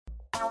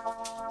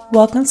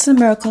Welcome to the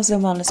Miracles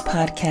and Wellness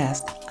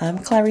Podcast. I'm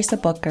Clarissa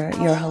Booker,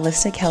 your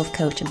holistic health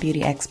coach and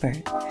beauty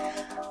expert.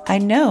 I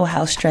know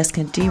how stress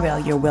can derail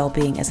your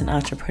well-being as an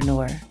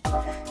entrepreneur.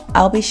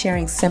 I'll be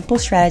sharing simple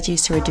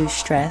strategies to reduce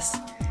stress,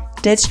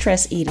 ditch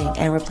stress eating,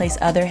 and replace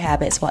other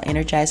habits while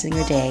energizing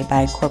your day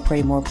by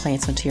incorporating more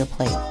plants onto your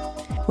plate.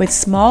 With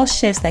small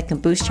shifts that can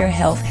boost your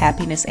health,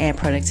 happiness, and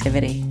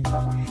productivity.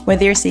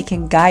 Whether you're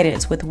seeking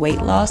guidance with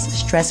weight loss,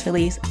 stress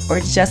release, or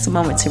just a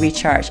moment to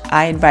recharge,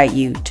 I invite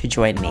you to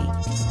join me.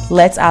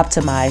 Let's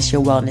optimize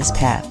your wellness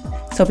path.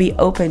 So be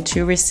open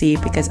to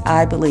receive because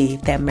I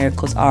believe that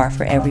miracles are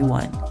for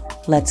everyone.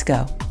 Let's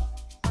go.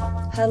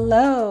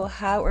 Hello,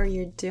 how are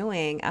you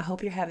doing? I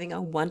hope you're having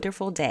a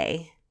wonderful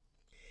day.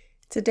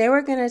 Today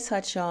we're going to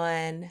touch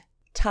on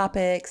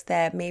topics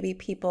that maybe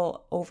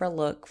people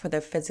overlook for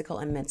their physical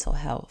and mental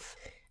health.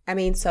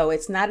 So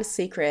it's not a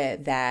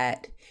secret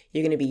that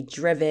you're going to be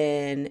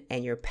driven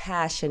and you're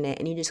passionate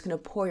and you're just going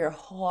to pour your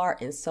heart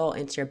and soul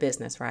into your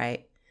business,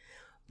 right?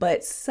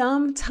 But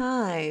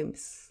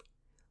sometimes,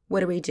 what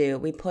do?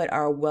 We put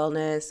our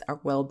wellness,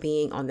 our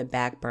well-being on the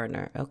back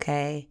burner,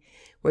 okay?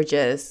 We're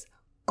just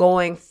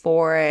going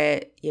for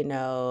it,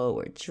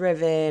 we're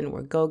driven,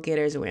 we're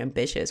go-getters, we're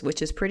ambitious,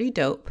 which is pretty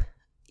dope,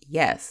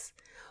 yes.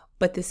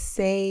 But at the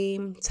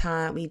same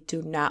time, we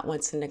do not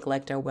want to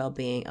neglect our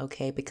well-being,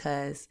 okay?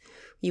 Because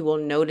you will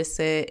notice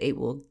it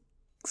will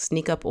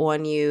sneak up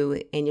on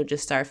you, and you'll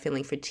just start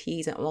feeling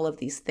fatigued and all of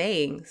these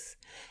things.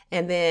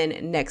 And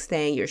then next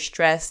thing, you're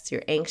stressed,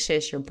 you're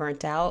anxious, you're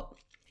burnt out.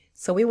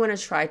 So we want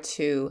to try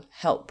to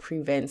help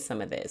prevent some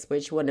of this,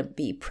 which want to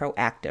be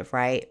proactive,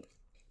 right?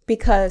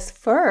 Because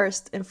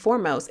first and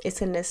foremost,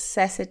 it's a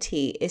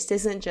necessity. It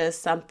isn't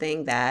just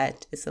something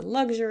that is a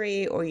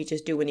luxury or you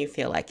just do when you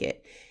feel like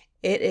it.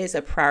 It is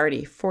a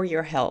priority for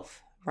your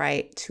health,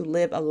 right? To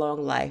live a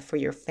long life for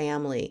your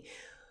family,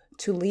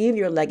 to leave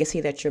your legacy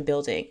that you're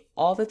building,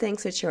 all the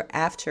things that you're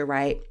after,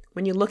 right?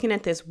 When you're looking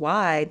at this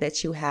why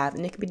that you have,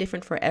 and it can be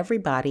different for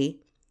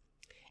everybody,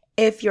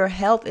 if your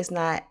health is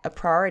not a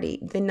priority,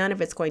 then none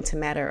of it's going to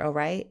matter, all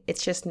right?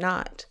 It's just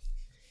not.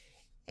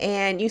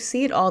 And you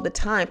see it all the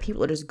time.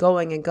 People are just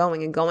going and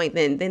going and going.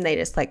 Then they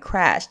just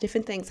crash.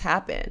 Different things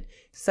happen.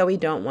 So we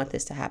don't want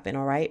this to happen,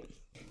 all right?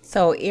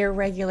 So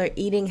irregular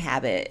eating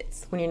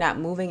habits, when you're not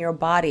moving your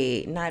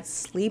body, not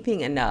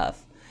sleeping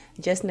enough,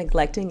 just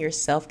neglecting your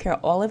self-care,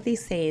 all of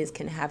these things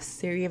can have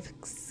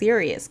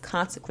serious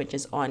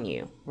consequences on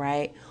you,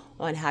 right?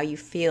 On how you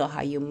feel,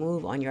 how you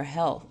move, on your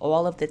health,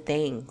 all of the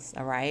things,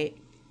 all right?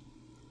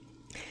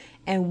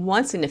 And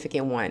one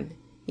significant one,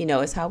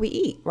 is how we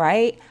eat,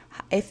 right?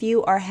 If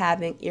you are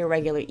having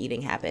irregular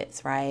eating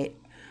habits, right?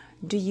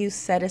 Do you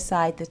set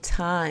aside the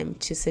time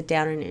to sit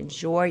down and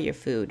enjoy your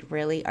food?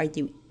 Really? Are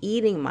you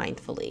eating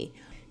mindfully?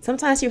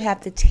 Sometimes you have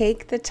to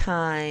take the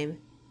time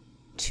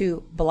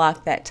to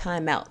block that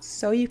time out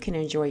so you can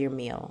enjoy your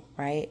meal,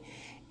 right?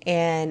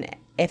 And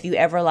if you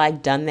ever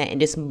done that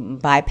and just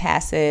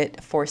bypass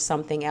it for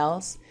something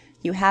else,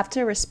 you have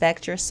to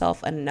respect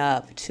yourself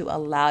enough to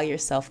allow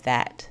yourself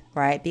that,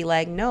 right? Be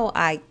like, no,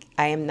 I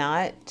am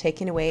not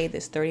taking away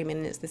this 30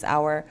 minutes, this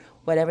hour,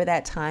 whatever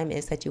that time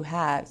is that you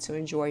have to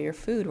enjoy your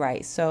food,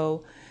 right?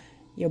 So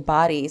your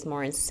body is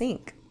more in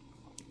sync.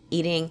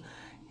 Eating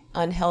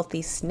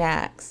unhealthy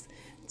snacks,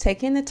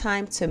 taking the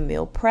time to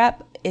meal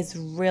prep is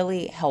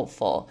really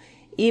helpful.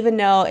 Even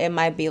though it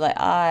might be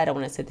I don't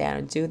want to sit down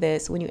and do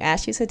this. When you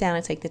actually sit down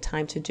and take the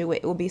time to do it,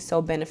 it will be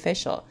so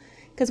beneficial.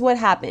 Because what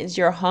happens?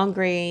 You're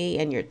hungry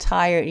and you're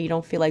tired and you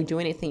don't feel like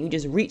doing anything. You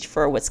just reach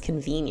for what's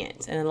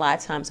convenient. And a lot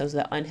of times those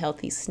are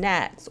unhealthy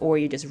snacks, or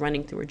you're just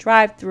running through a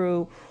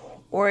drive-through,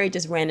 or you're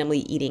just randomly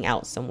eating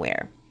out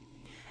somewhere.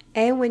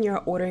 And when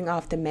you're ordering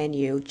off the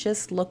menu,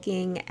 just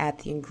looking at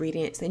the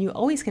ingredients, and you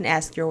always can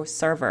ask your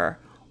server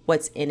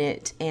what's in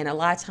it. And a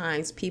lot of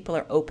times people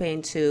are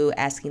open to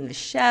asking the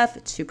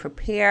chef to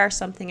prepare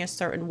something a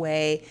certain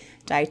way,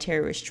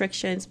 dietary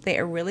restrictions. They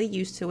are really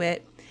used to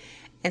it.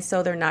 And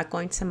so they're not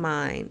going to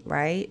mind,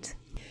 right?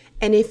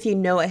 And if you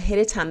know ahead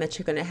of time that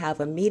you're going to have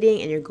a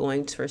meeting and you're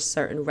going to a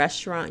certain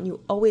restaurant,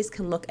 you always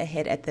can look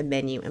ahead at the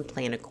menu and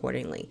plan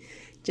accordingly.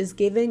 Just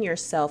giving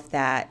yourself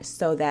that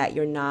so that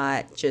you're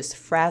not just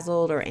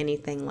frazzled or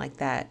anything like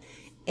that.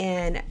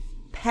 And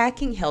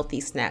packing healthy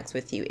snacks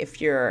with you.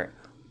 If you're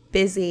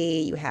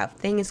busy, you have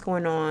things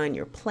going on,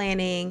 you're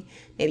planning,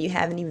 maybe you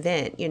have an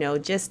event,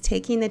 just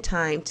taking the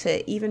time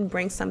to even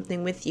bring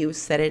something with you,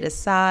 set it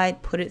aside,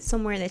 put it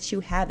somewhere that you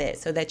have it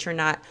so that you're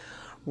not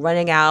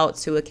running out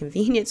to a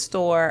convenience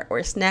store or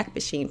a snack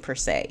machine per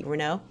se,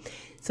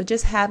 So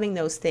just having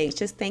those things,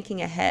 just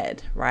thinking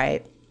ahead,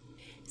 right?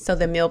 So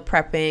the meal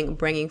prepping,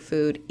 bringing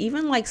food,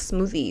 even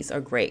smoothies are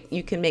great.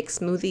 You can make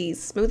smoothies.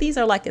 Smoothies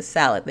are like a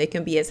salad. They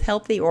can be as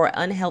healthy or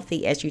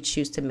unhealthy as you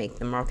choose to make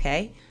them,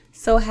 okay?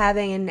 So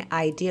having an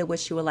idea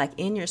what you would like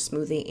in your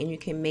smoothie, and you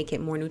can make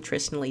it more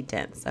nutritionally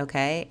dense,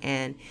 okay?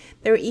 And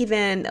there are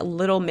even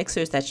little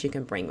mixers that you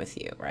can bring with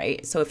you,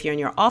 right? So if you're in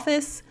your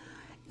office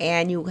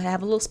and you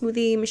have a little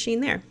smoothie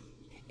machine there,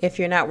 if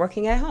you're not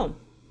working at home.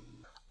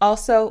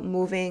 Also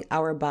moving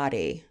our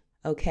body,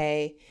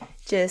 okay?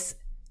 Just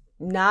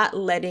not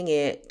letting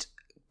it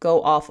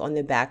go off on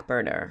the back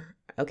burner.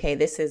 Okay,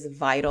 this is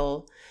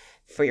vital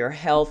for your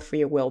health, for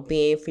your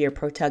well-being, for your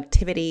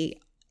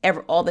productivity,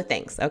 all the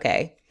things,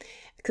 okay?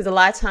 Because a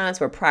lot of times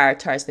we're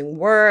prioritizing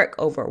work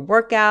over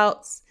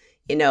workouts,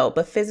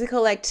 but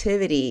physical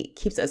activity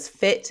keeps us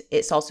fit.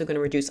 It's also going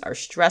to reduce our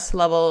stress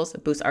levels,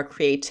 boost our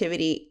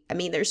creativity. I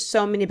mean, there's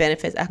so many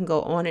benefits. I can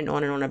go on and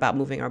on and on about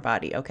moving our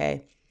body,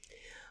 okay?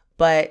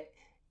 But,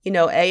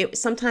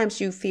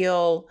 sometimes you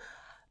feel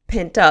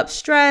pent up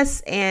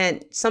stress,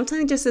 and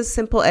sometimes just as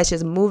simple as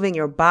just moving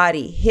your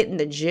body, hitting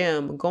the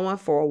gym, going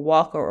for a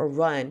walk or a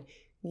run,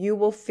 you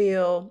will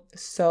feel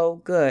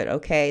so good,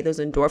 okay? Those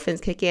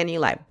endorphins kick in and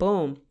you're like,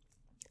 boom,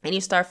 and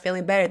you start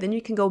feeling better. Then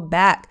you can go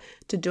back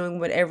to doing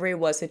whatever it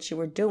was that you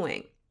were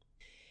doing.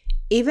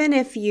 Even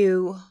if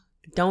you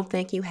don't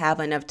think you have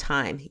enough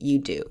time, you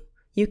do.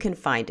 You can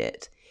find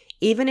it.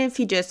 Even if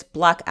you just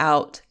block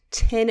out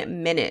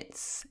 10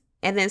 minutes,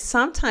 and then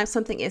sometimes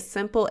something as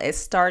simple as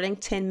starting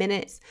 10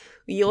 minutes,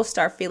 you'll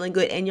start feeling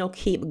good and you'll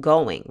keep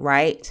going,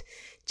 right?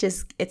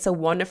 It's a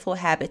wonderful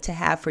habit to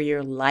have for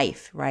your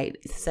life, right?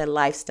 It's a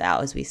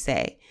lifestyle, as we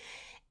say.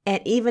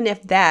 And even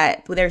if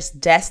there's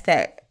desks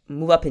that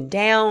move up and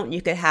down,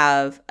 you could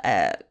have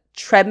a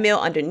treadmill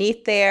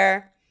underneath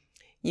there.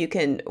 You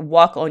can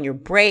walk on your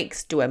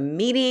breaks, do a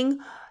meeting.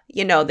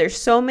 There's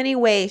so many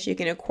ways you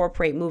can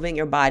incorporate moving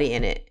your body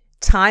in it.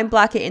 Time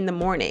block it in the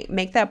morning.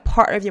 Make that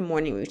part of your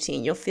morning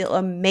routine. You'll feel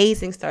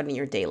amazing starting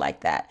your day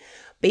like that.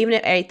 But even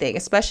if anything,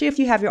 especially if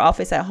you have your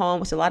office at home,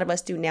 which a lot of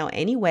us do now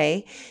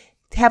anyway,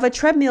 have a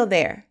treadmill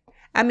there.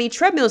 I mean,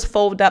 treadmills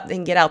fold up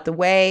and get out the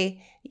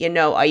way.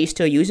 Are you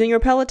still using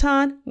your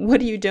Peloton? What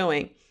are you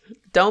doing?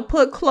 Don't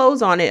put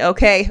clothes on it,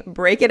 okay?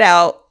 Break it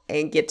out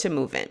and get to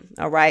moving.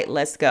 All right,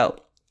 let's go.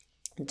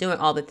 Doing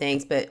all the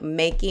things, but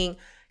making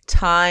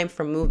time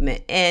for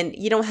movement. And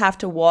you don't have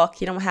to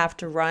walk. You don't have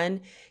to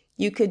run.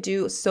 You could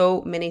do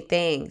so many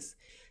things.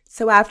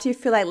 So after you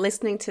feel like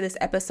listening to this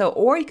episode,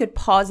 or you could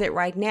pause it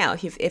right now.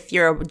 If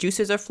your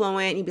juices are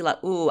flowing, you'd be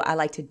like, ooh, I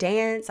like to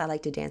dance. I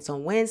like to dance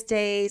on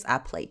Wednesdays. I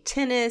play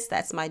tennis.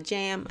 That's my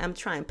jam. I'm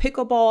trying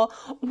pickleball.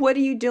 What are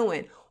you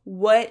doing?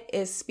 What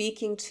is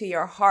speaking to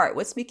your heart?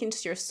 What's speaking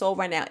to your soul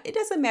right now? It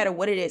doesn't matter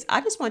what it is.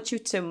 I just want you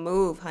to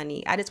move,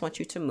 honey. I just want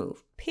you to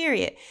move,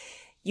 period.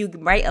 You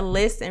write a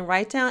list and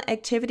write down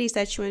activities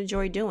that you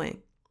enjoy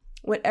doing.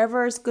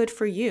 Whatever is good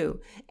for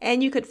you.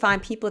 And you could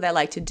find people that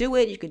like to do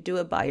it. You could do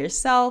it by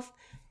yourself.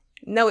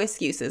 No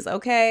excuses,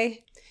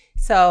 okay?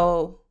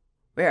 So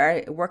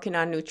we're working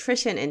on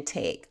nutrition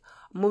intake,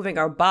 moving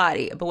our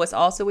body. But what's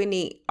also we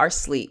need our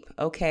sleep,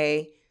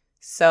 okay?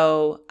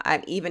 So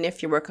even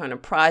if you're working on a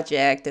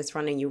project that's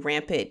running you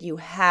rampant, you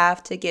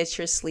have to get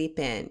your sleep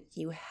in.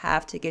 You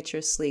have to get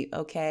your sleep,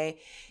 okay?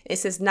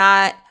 This is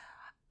not,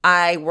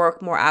 I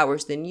work more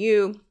hours than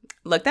you.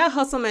 Look, that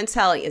hustle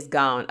mentality is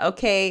gone,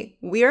 okay?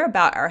 We're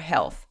about our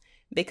health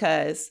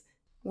because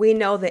we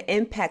know the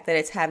impact that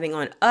it's having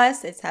on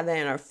us, it's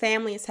having on our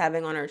family, it's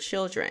having on our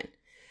children.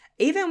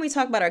 Even when we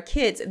talk about our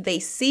kids, they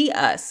see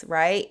us,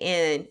 right?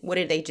 And what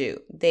do?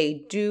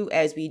 They do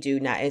as we do,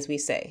 not as we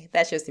say.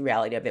 That's just the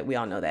reality of it. We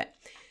all know that.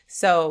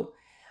 So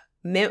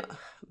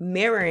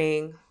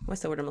mirroring,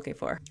 what's the word I'm looking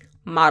for?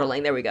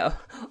 Modeling, there we go.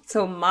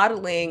 So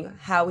modeling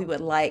how we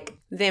would like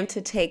them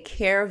to take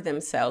care of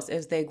themselves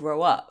as they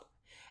grow up.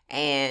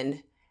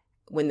 And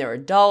when they're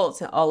adults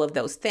and all of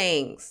those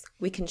things,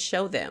 we can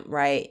show them,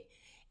 right?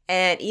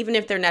 And even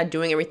if they're not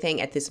doing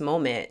everything at this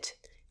moment,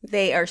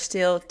 they are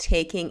still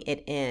taking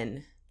it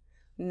in.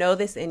 Know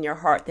this in your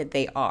heart that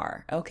they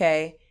are,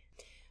 okay?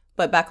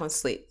 But back on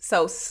sleep.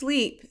 So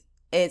sleep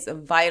is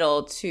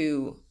vital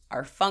to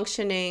our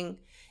functioning.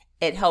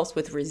 It helps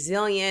with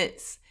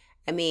resilience.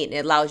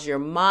 It allows your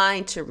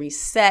mind to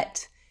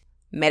reset.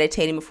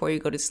 Meditating before you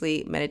go to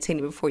sleep,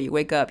 meditating before you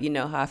wake up. You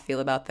know how I feel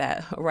about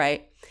that,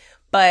 right?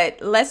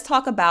 But let's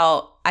talk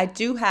about, I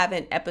do have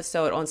an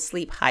episode on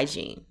sleep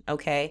hygiene,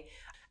 okay?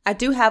 I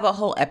do have a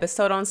whole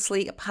episode on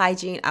sleep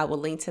hygiene. I will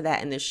link to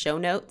that in the show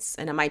notes,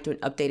 and I might do an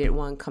updated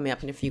one coming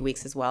up in a few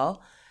weeks as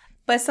well.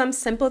 But some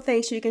simple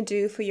things you can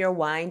do for your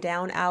wind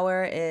down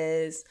hour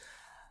is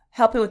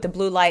helping with the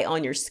blue light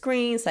on your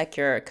screens, like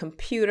your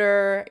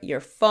computer, your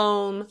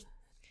phone.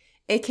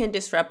 It can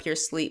disrupt your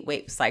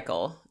sleep-wake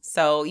cycle.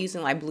 So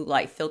using like blue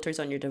light filters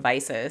on your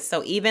devices.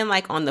 So even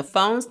like on the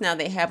phones, now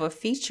they have a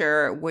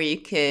feature where you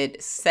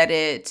could set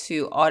it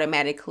to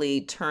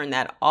automatically turn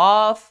that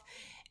off.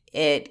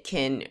 It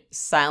can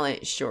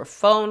silence your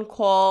phone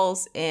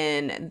calls.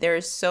 And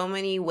there's so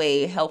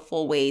many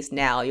helpful ways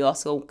now. You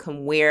also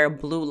can wear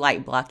blue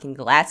light blocking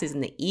glasses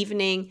in the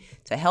evening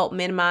to help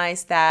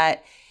minimize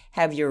that.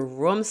 Have your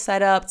room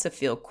set up to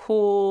feel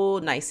cool,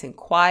 nice and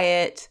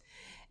quiet.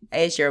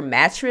 Is your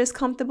mattress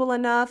comfortable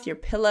enough? Your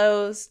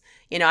pillows?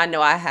 I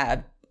know I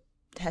have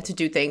had to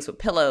do things with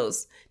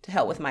pillows to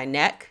help with my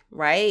neck,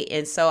 right?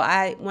 And so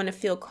I want to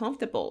feel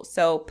comfortable.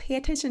 So pay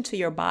attention to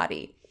your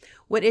body.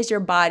 What is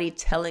your body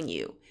telling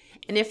you?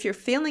 And if you're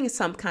feeling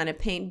some kind of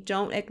pain,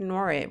 don't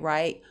ignore it,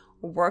 right?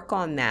 Work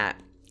on that.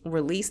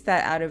 Release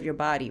that out of your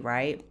body,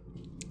 right?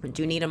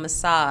 Do you need a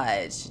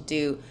massage?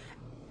 Do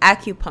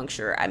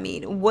acupuncture? I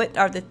mean, what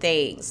are the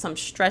things? Some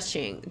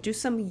stretching. Do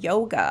some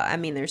yoga. I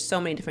mean, there's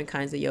so many different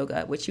kinds of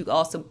yoga, which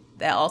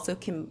that also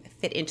can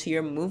fit into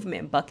your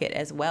movement bucket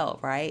as well,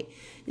 right?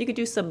 You could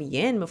do some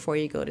yin before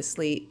you go to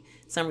sleep,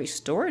 some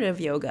restorative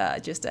yoga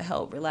just to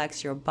help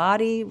relax your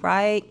body,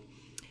 right?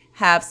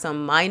 Have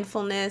some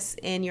mindfulness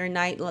in your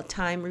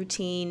nighttime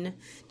routine,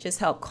 just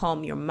help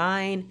calm your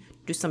mind.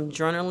 Do some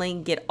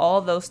journaling, get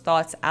all those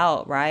thoughts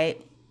out,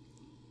 right?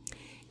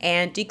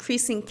 And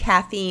decreasing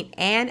caffeine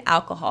and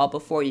alcohol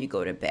before you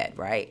go to bed,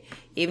 right?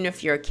 Even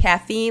if you're a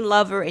caffeine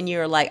lover and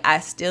you're like,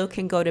 I still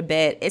can go to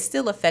bed, it's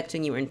still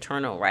affecting you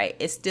internal, right?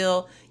 It's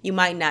still, you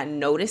might not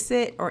notice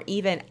it, or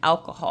even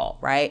alcohol,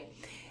 right?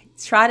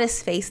 Try to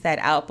space that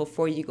out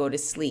before you go to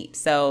sleep.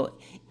 So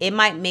it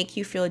might make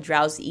you feel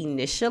drowsy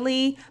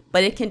initially,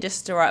 but it can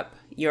disrupt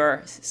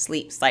your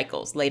sleep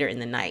cycles later in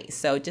the night.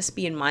 So just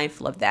being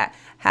mindful of that.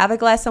 Have a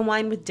glass of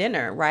wine with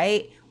dinner,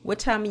 right? What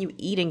time are you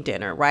eating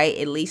dinner, right?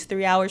 At least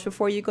 3 hours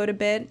before you go to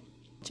bed.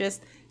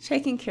 Just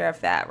taking care of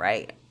that,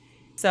 right?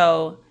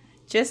 So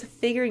just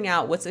figuring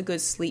out what's a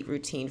good sleep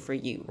routine for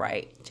you,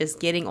 right? Just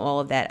getting all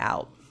of that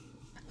out.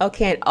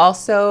 Okay, and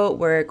also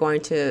we're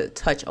going to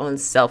touch on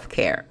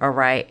self-care, all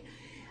right?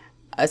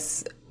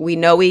 We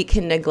know we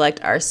can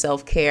neglect our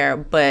self-care,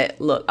 but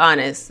look,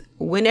 honest,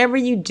 whenever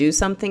you do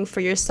something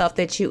for yourself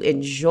that you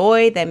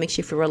enjoy, that makes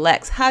you feel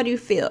relaxed, how do you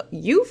feel?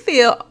 You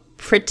feel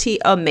pretty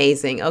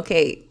amazing,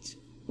 okay?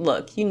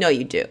 Look, you know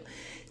you do.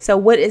 So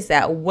what is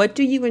that? What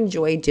do you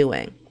enjoy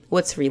doing?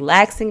 What's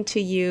relaxing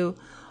to you?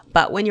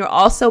 But when you're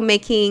also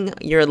making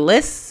your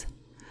lists,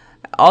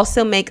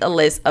 also make a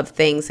list of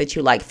things that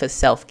you like for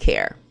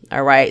self-care.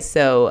 All right.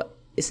 So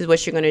this is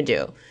what you're going to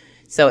do.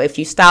 So if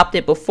you stopped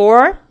it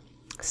before,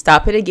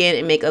 stop it again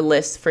and make a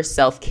list for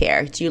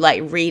self-care. Do you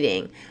like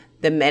reading,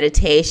 the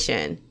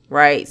meditation,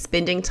 right?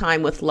 Spending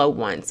time with loved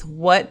ones.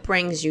 What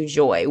brings you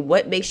joy?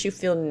 What makes you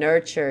feel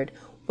nurtured?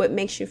 What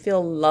makes you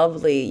feel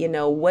lovely? You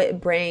know,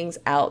 what brings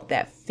out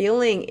that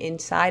feeling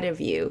inside of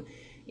you?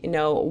 You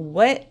know,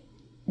 what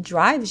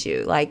drives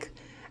you, like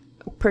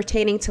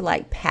pertaining to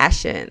like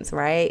passions,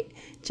 right?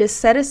 Just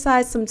set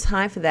aside some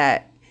time for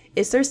that.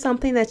 Is there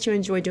something that you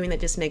enjoy doing that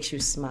just makes you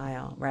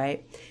smile,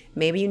 right?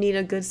 Maybe you need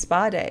a good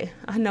spa day.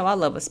 I know I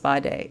love a spa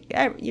day.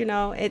 You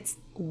know,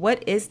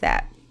 what is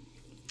that?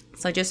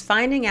 So just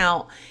finding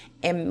out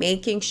and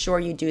making sure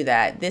you do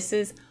that. This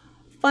is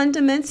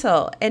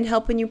fundamental in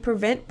helping you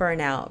prevent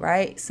burnout,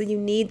 right? So you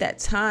need that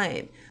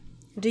time.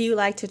 Do you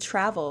like to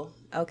travel?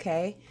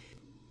 Okay.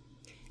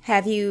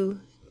 Have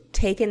you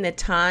taken the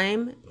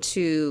time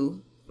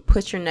to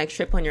put your next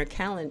trip on your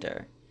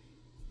calendar?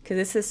 Because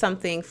this is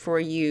something for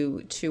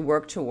you to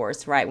work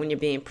towards, right? When you're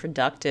being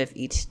productive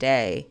each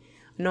day,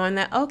 knowing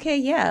that, okay,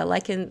 yeah,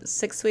 like in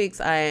 6 weeks,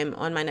 I'm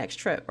on my next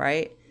trip,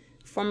 right?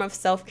 Form of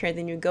self-care.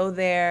 Then you go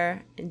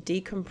there and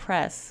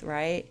decompress,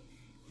 right?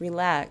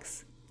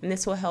 Relax. And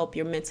this will help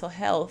your mental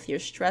health, your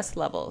stress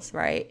levels,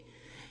 right?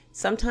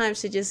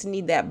 Sometimes you just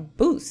need that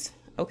boost,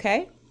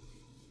 okay?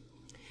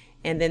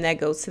 And then that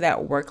goes to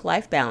that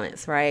work-life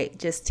balance, right?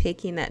 Just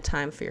taking that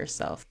time for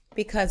yourself.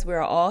 Because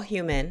we're all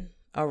human,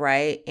 all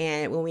right?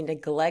 And when we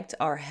neglect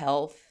our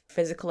health,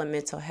 physical and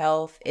mental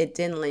health, it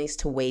then leads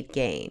to weight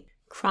gain.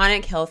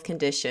 Chronic health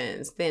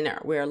conditions, then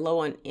we're low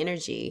on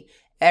energy.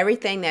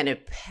 Everything that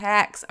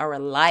impacts our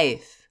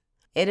life,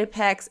 it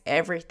impacts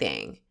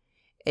everything.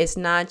 It's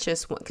not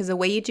just one, because the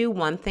way you do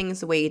one thing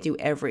is the way you do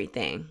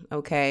everything,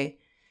 okay?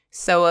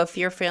 So if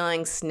you're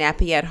feeling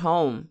snappy at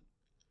home,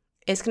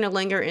 it's going to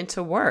linger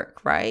into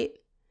work, right?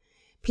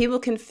 People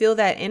can feel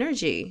that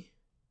energy.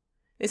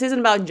 This isn't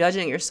about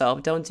judging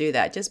yourself. Don't do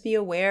that. Just be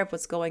aware of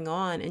what's going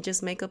on and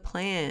just make a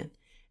plan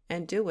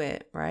and do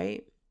it,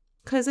 right?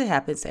 Because it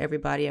happens to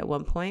everybody at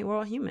one point. We're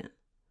all human.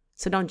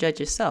 So don't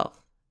judge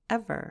yourself,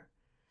 ever.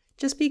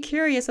 Just be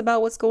curious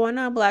about what's going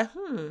on. Be like,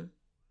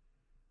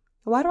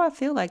 why do I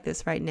feel like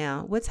this right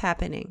now? What's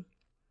happening?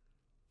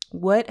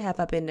 What have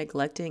I been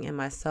neglecting in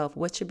myself?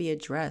 What should be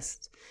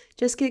addressed?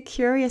 Just get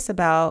curious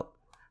about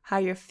how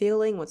you're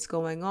feeling, what's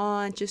going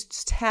on.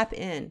 Just tap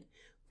in.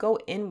 Go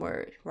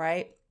inward,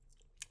 right?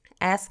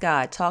 Ask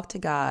God, talk to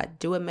God,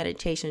 do a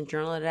meditation,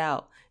 journal it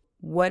out.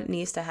 What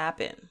needs to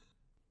happen?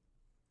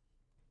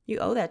 You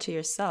owe that to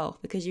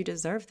yourself because you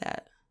deserve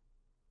that.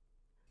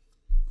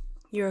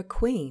 You're a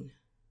queen.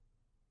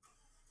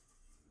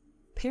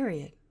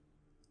 Period.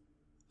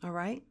 All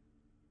right?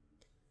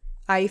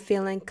 Are you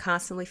feeling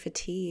constantly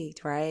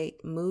fatigued, right?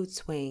 Mood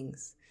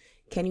swings.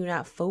 Can you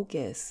not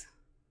focus?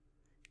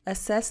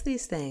 Assess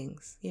these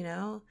things, you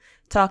know?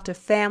 Talk to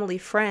family,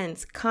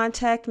 friends.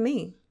 Contact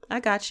me. I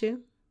got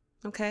you.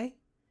 Okay?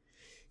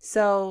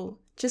 So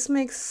just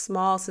make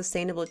small,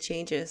 sustainable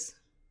changes.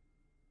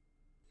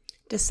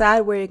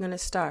 Decide where you're going to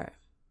start.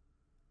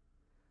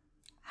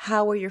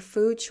 How are your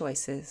food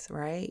choices,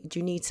 right? Do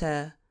you need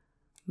to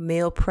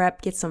meal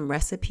prep, get some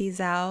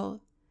recipes out?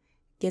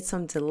 Get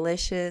some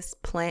delicious,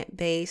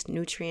 plant-based,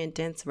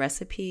 nutrient-dense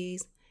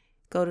recipes.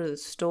 Go to the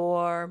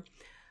store.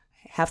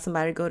 Have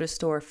somebody go to the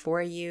store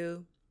for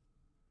you.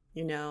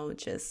 You know,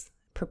 just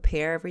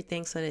prepare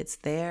everything so that it's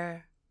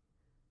there?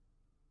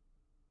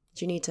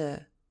 Do you need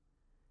to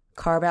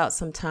carve out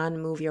some time to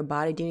move your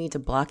body? Do you need to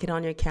block it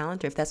on your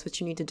calendar? If that's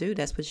what you need to do,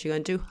 that's what you're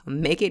going to do.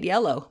 Make it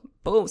yellow.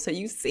 Boom. So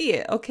you see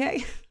it.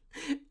 Okay.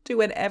 Do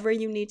whatever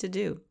you need to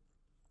do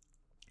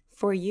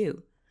for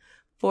you,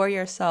 for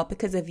yourself.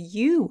 Because if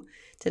you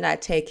do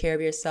not take care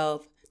of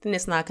yourself, then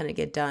it's not going to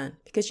get done.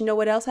 Because you know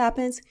what else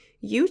happens?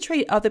 You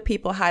treat other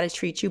people how to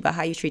treat you by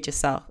how you treat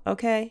yourself.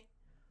 Okay.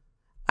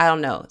 I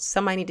don't know.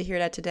 Somebody need to hear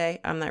that today.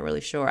 I'm not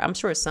really sure. I'm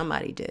sure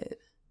somebody did.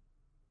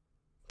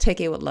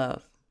 Take it with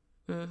love.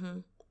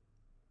 But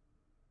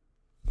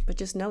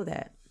just know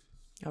that.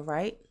 All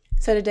right.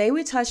 So today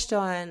we touched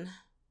on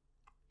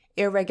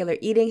irregular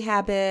eating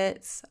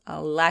habits,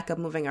 a lack of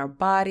moving our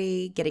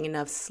body, getting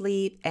enough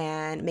sleep,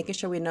 and making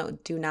sure we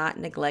do not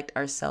neglect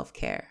our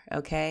self-care.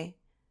 Okay.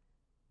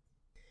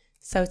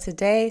 So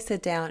today,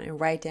 sit down and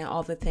write down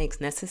all the things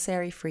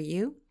necessary for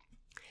you.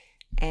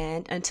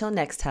 And until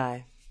next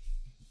time.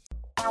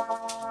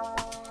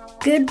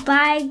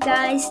 Goodbye,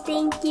 guys.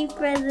 Thank you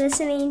for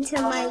listening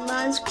to my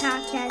mom's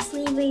podcast.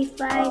 Leave a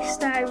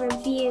 5-star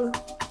review.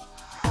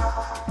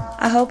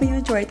 I hope you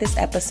enjoyed this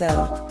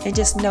episode, and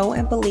just know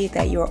and believe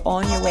that you are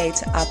on your way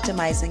to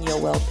optimizing your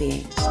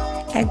well-being.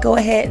 And go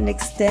ahead and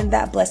extend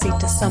that blessing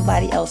to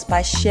somebody else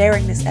by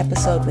sharing this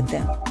episode with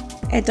them.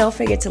 And don't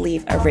forget to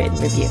leave a written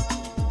review.